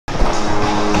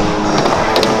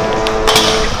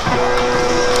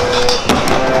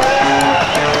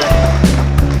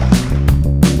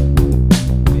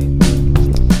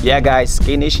Yeah guys,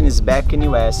 Skatenation is back in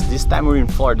US. This time we're in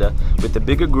Florida with a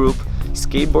bigger group,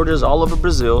 skateboarders all over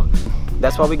Brazil.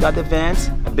 That's why we got the events,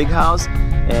 a big house,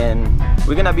 and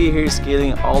we're gonna be here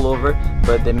skating all over,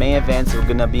 but the main events are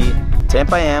gonna be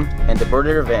Tampa AM and the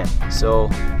Boardr event. So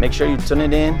make sure you tune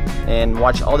it in and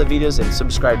watch all the videos and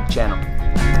subscribe to the channel.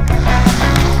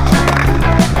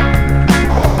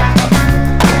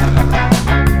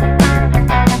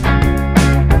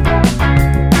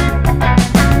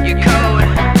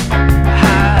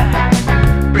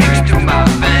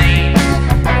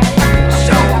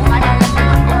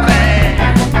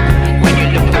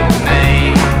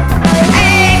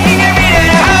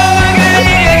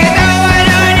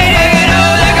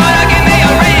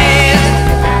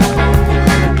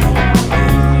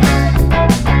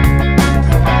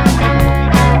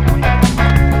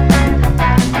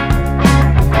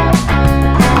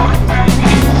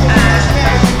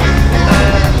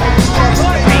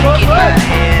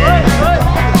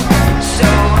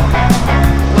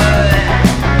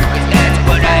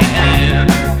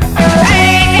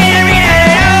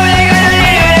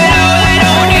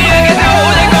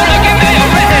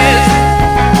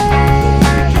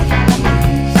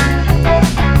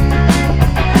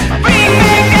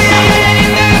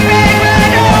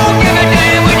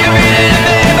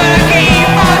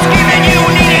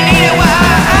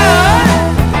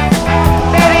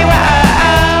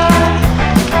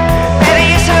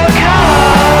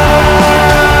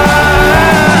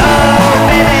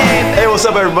 What's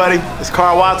up everybody, it's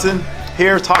Carl Watson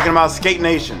here talking about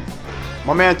Skatenation.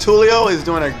 My man Tulio is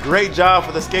doing a great job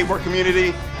for the skateboard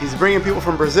community. He's bringing people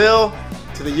from Brazil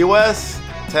to the US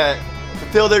to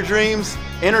fulfill their dreams,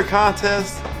 enter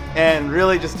contests, and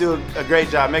really just do a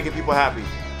great job making people happy.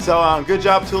 So good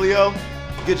job Tulio,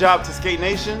 good job to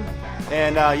Skatenation,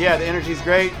 and yeah, the energy's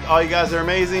great. All you guys are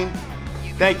amazing.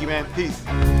 Thank you, man. Peace.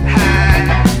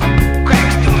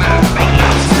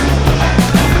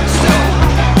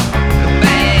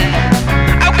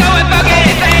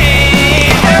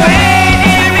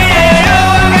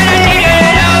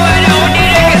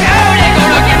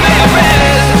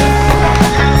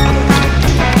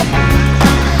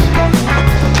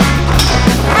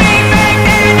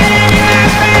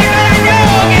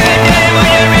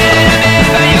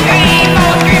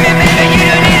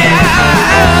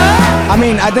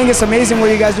 I think it's amazing what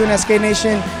you guys do in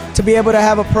Skatenation, to be able to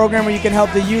have a program where you can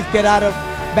help the youth get out of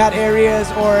bad areas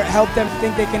or help them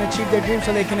think they can achieve their dreams,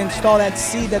 so they can install that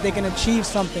seed that they can achieve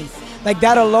something. Like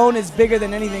that alone is bigger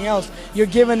than anything else. You're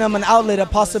giving them an outlet, a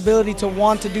possibility to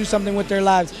want to do something with their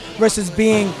lives, versus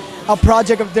being a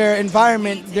project of their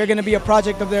environment. They're going to be a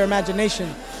project of their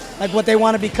imagination. Like what they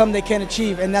want to become, they can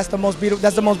achieve, and that's the most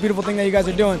beautiful thing that you guys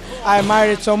are doing. I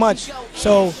admired it so much.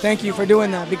 So thank you for doing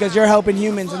that, because you're helping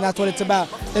humans, and that's what it's about.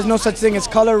 There's no such thing as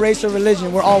color, race, or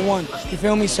religion. We're all one. You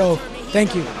feel me? So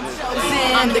thank you.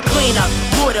 I'm the cleaner,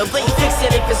 Boardr, but you fix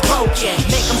it if it's broken.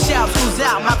 Make them shout, who's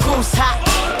out, my crew's hot.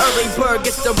 Early bird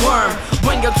gets the worm,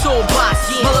 bring your toolbox.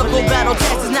 Multiple battle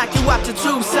taxes knock you out to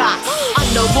 2 socks. I'm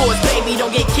the Lord, baby,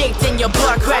 don't get kicked in your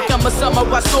blood crack. I'm a summer,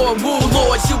 I saw a rule,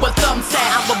 Lord, you a thumbtack.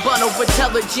 I'm a bundle of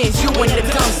intelligence, you in the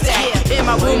gun stack. In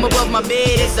my room above my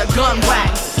bed, it's a gun rack.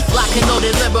 Lock and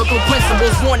loaded lyrical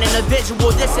principles, one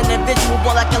individual. This individual,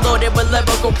 like and loaded with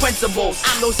lyrical principles.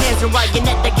 I'm those hands around your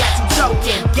neck that got you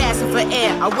choking. Gasping for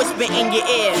air, I whisper in your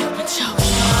ear.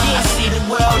 I see the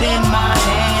world in my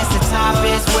hands. The top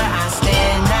is where I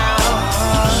stand now.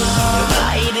 The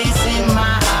light is in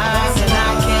my eyes, and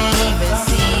I can't even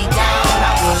see down.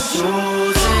 I was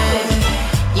chosen,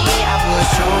 yeah, I was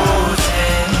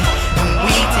chosen. And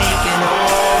we taking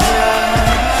over,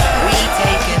 we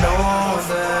taking over.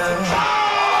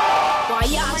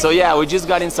 So yeah, we just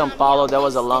got in São Paulo. That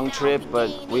was a long trip,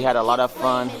 but we had a lot of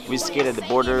fun. We skated the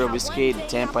Boardr, we skated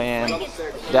Tampa AM.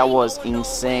 That was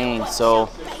insane. So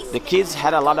the kids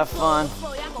had a lot of fun.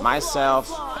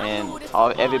 Myself and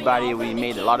everybody, we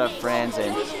made a lot of friends,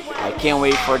 and I can't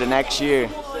wait for the next year.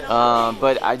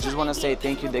 But I just want to say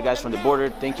thank you to the guys from the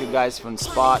Boardr, thank you guys from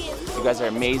Spot. You guys are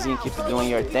amazing, keep doing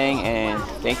your thing, and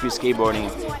thank you skateboarding.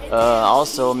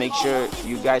 Also make sure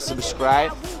you guys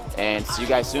subscribe, and see you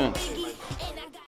guys soon.